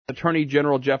Attorney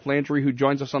General Jeff Landry, who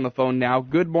joins us on the phone now.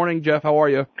 Good morning, Jeff. How are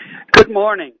you? Good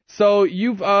morning. So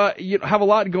you have a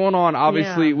lot going on.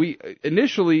 Obviously, Yeah. we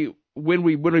initially when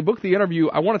we booked the interview,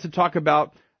 I wanted to talk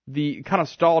about the kind of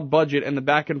stalled budget and the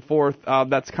back and forth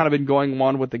that's kind of been going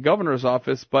on with the governor's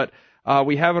office. But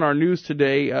we have in our news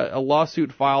today a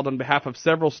lawsuit filed on behalf of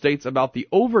several states about the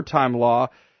overtime law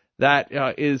that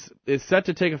is set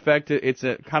to take effect. It's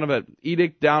a kind of an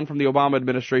edict down from the Obama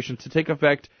administration to take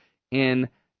effect in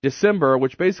December,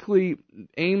 which basically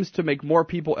aims to make more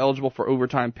people eligible for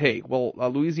overtime pay. Well,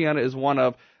 Louisiana is one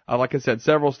of, like I said,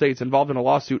 several states involved in a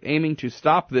lawsuit aiming to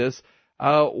stop this.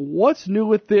 What's new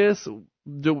with this?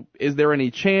 Is there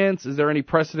any chance? Is there any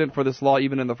precedent for this law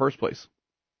even in the first place?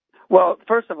 Well,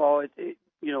 first of all,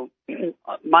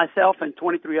 myself and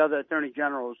 23 other attorney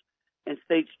generals and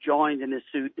states joined in this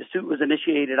suit. The suit was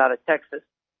initiated out of Texas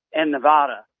and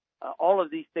Nevada. All of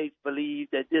these states believe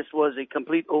that this was a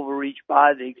complete overreach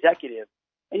by the executive.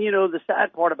 And, the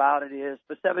sad part about it is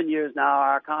for 7 years now,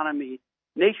 our economy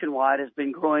nationwide has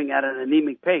been growing at an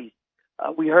anemic pace.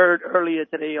 We heard earlier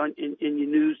today in your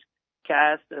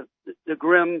newscast the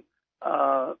grim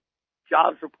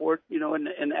jobs report, and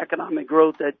the economic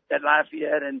growth that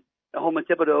Lafayette and the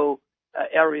Houma-Thibodaux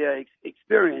area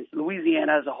experienced.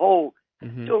 Louisiana as a whole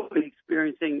is still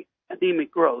experiencing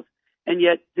anemic growth. And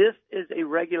yet this is a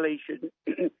regulation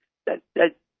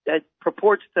that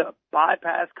purports to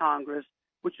bypass Congress,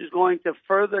 which is going to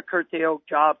further curtail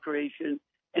job creation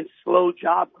and slow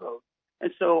job growth.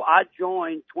 And so I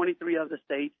joined 23 other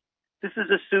states. This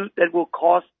is a suit that will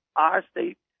cost our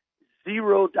state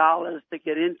 $0 to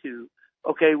get into.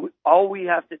 Okay, all we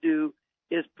have to do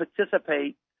is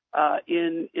participate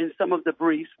in some of the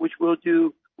briefs, which we'll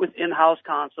do with in-house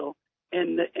counsel.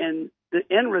 And the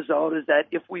end result is that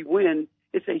if we win,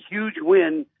 it's a huge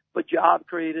win for job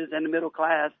creators and the middle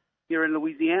class here in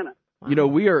Louisiana.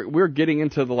 We're getting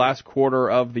into the last quarter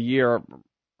of the year.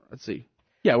 Let's see.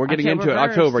 Yeah, we're getting into it. 1st,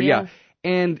 October, yeah.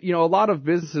 And, a lot of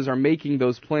businesses are making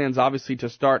those plans, obviously, to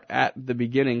start at the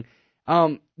beginning.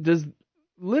 Does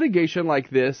litigation like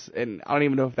this, and I don't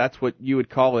even know if that's what you would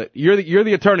call it. You're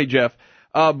the attorney, Jeff.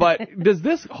 But does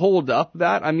this hold up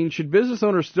that? I mean, should business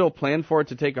owners still plan for it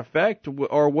to take effect,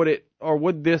 or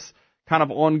would this kind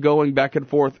of ongoing back and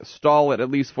forth stall it at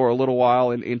least for a little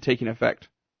while in taking effect?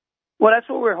 Well, that's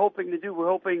what we're hoping to do. We're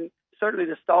hoping certainly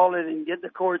to stall it and get the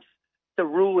courts to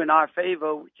rule in our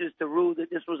favor, which is to rule that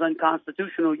this was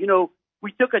unconstitutional.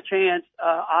 We took a chance.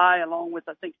 I, along with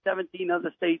I think 17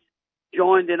 other states,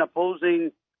 joined in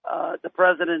opposing the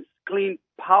president's Clean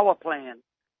Power Plan.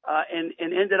 And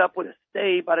ended up with a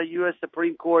stay by the U.S.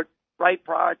 Supreme Court right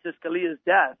prior to Scalia's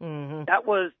death. Mm-hmm. That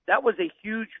was a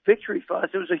huge victory for us.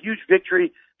 It was a huge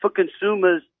victory for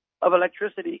consumers of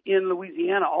electricity in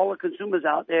Louisiana. All the consumers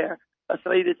out there are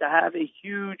slated to have a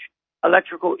huge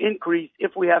electrical increase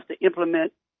if we have to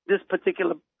implement this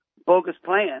particular bogus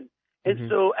plan. And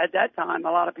so at that time,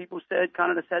 a lot of people said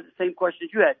the same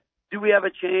questions you had. Do we have a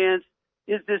chance?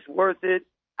 Is this worth it?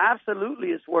 Absolutely,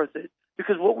 it's worth it.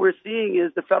 Because what we're seeing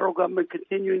is the federal government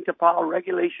continuing to pile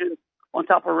regulation on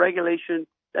top of regulation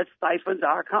that stifles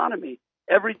our economy.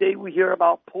 Every day we hear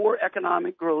about poor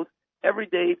economic growth. Every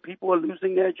day people are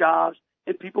losing their jobs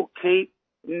and people can't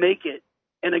make it.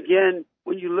 And again,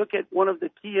 when you look at one of the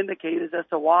key indicators as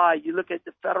to why, you look at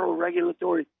the federal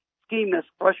regulatory scheme that's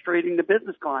frustrating the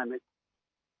business climate.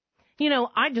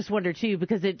 I just wonder, too,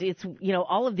 because it's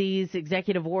all of these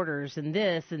executive orders and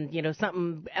this and,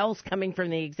 something else coming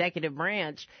from the executive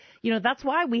branch. That's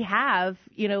why we have,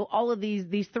 all of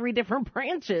these three different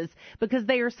branches, because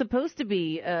they are supposed to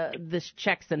be this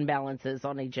checks and balances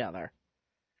on each other.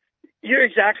 You're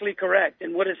exactly correct.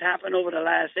 And what has happened over the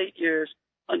last 8 years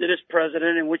under this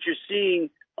president and what you're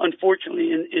seeing,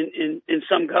 unfortunately, in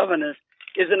some governors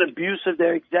is an abuse of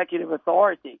their executive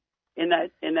authority in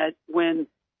that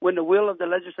when the will of the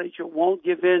legislature won't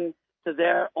give in to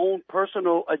their own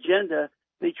personal agenda,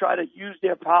 they try to use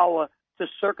their power to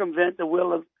circumvent the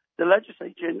will of the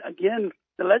legislature. And again,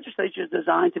 the legislature is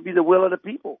designed to be the will of the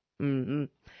people. Mm-hmm.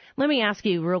 Let me ask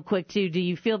you real quick, too, do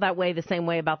you feel that way the same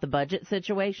way about the budget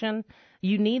situation?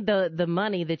 You need the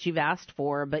money that you've asked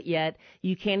for, but yet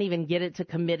you can't even get it to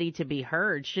committee to be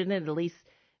heard. Shouldn't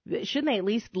they at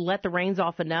least let the reins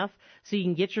off enough so you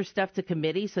can get your stuff to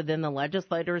committee so then the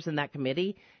legislators in that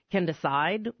committee can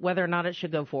decide whether or not it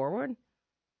should go forward?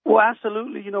 Well,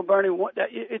 absolutely. Bernie,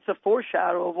 it's a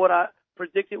foreshadow of what I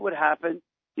predicted would happen,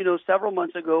 several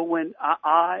months ago when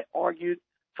I argued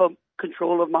for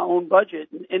control of my own budget.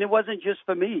 And it wasn't just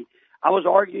for me. I was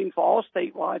arguing for all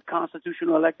statewide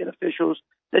constitutional elected officials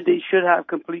that they should have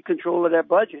complete control of their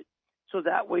budget. So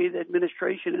that way the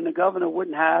administration and the governor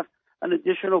wouldn't have an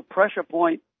additional pressure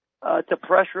point to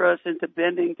pressure us into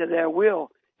bending to their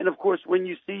will. And, of course, when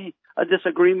you see a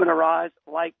disagreement arise,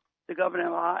 like the governor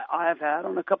and I have had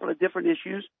on a couple of different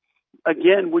issues,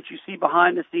 again, what you see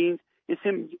behind the scenes is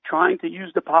him trying to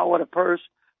use the power of the purse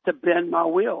to bend my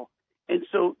will. And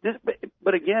so,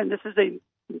 but again, this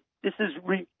is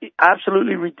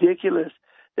absolutely ridiculous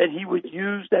that he would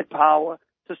use that power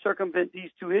to circumvent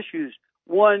these two issues.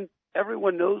 One,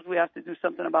 everyone knows we have to do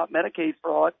something about Medicaid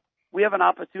fraud. We have an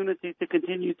opportunity to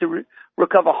continue to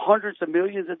recover hundreds of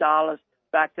millions of dollars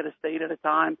back to the state at a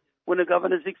time when the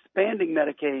governor is expanding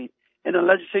Medicaid. And the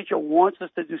legislature wants us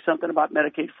to do something about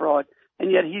Medicaid fraud,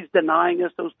 and yet he's denying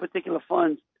us those particular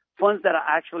funds that are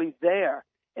actually there.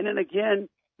 And then again,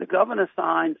 the governor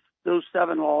signs those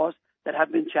 7 laws that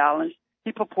have been challenged.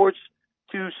 He purports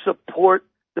to support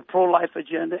the pro-life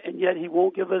agenda, and yet he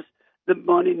won't give us the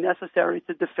money necessary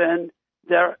to defend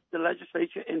the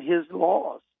legislature and his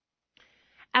laws.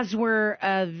 As we're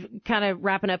kind of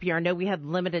wrapping up here, I know we have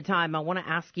limited time. I want to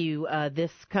ask you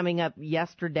this coming up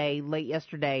late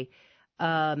yesterday,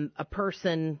 a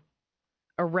person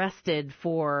arrested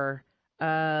for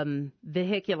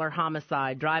vehicular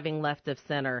homicide, driving left of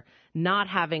center, not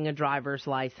having a driver's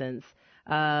license,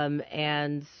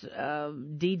 and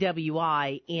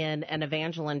DWI in an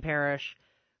Evangeline Parish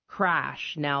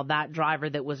crash. Now, that driver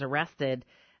that was arrested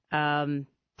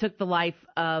took the life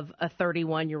of a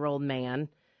 31-year-old man.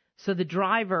 So the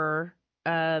driver,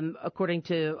 according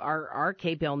to our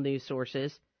KPEL news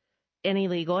sources, an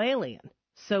illegal alien.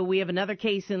 So we have another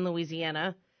case in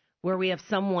Louisiana where we have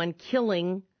someone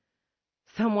killing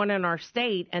someone in our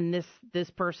state, and this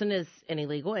person is an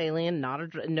illegal alien,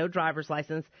 no driver's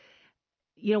license.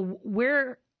 You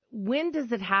know, when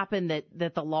does it happen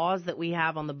that the laws that we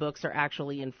have on the books are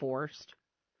actually enforced?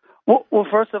 Well,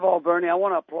 first of all, Bernie, I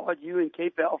want to applaud you and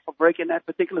KPEL for breaking that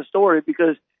particular story,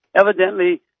 because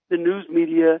evidently the news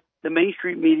media, the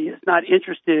mainstream media, is not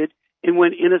interested in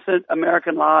when innocent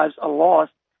American lives are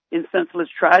lost in senseless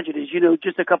tragedies. You know,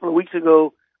 just a couple of weeks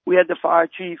ago, we had the fire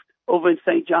chief over in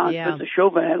St. John's, Mr.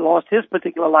 Chauvin, had lost his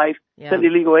particular life to an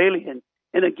illegal alien.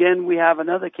 And again, we have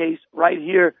another case right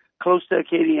here close to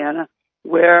Acadiana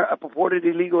where a purported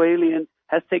illegal alien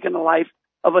has taken the life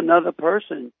of another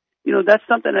person. You know, that's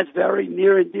something that's very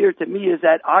near and dear to me, is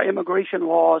that our immigration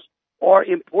laws are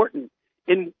important.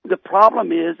 And the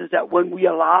problem is that when we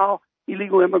allow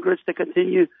illegal immigrants to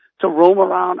continue to roam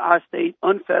around our state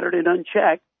unfettered and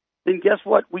unchecked, then guess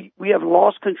what? We have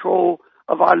lost control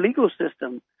of our legal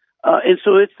system. And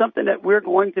so it's something that we're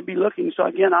going to be looking. So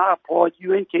again, I applaud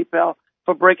you and KPEL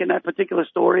for breaking that particular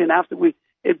story. And after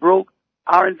it broke,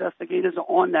 our investigators are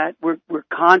on that. We're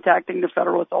contacting the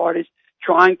federal authorities,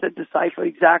 trying to decipher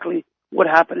exactly what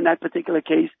happened in that particular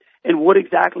case and what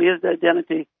exactly is the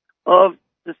identity of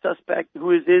the suspect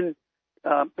who is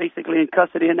basically in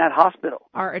custody in that hospital.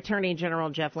 Our Attorney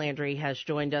General, Jeff Landry, has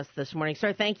joined us this morning.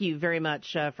 Sir, thank you very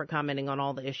much for commenting on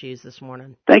all the issues this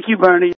morning. Thank you, Bernie.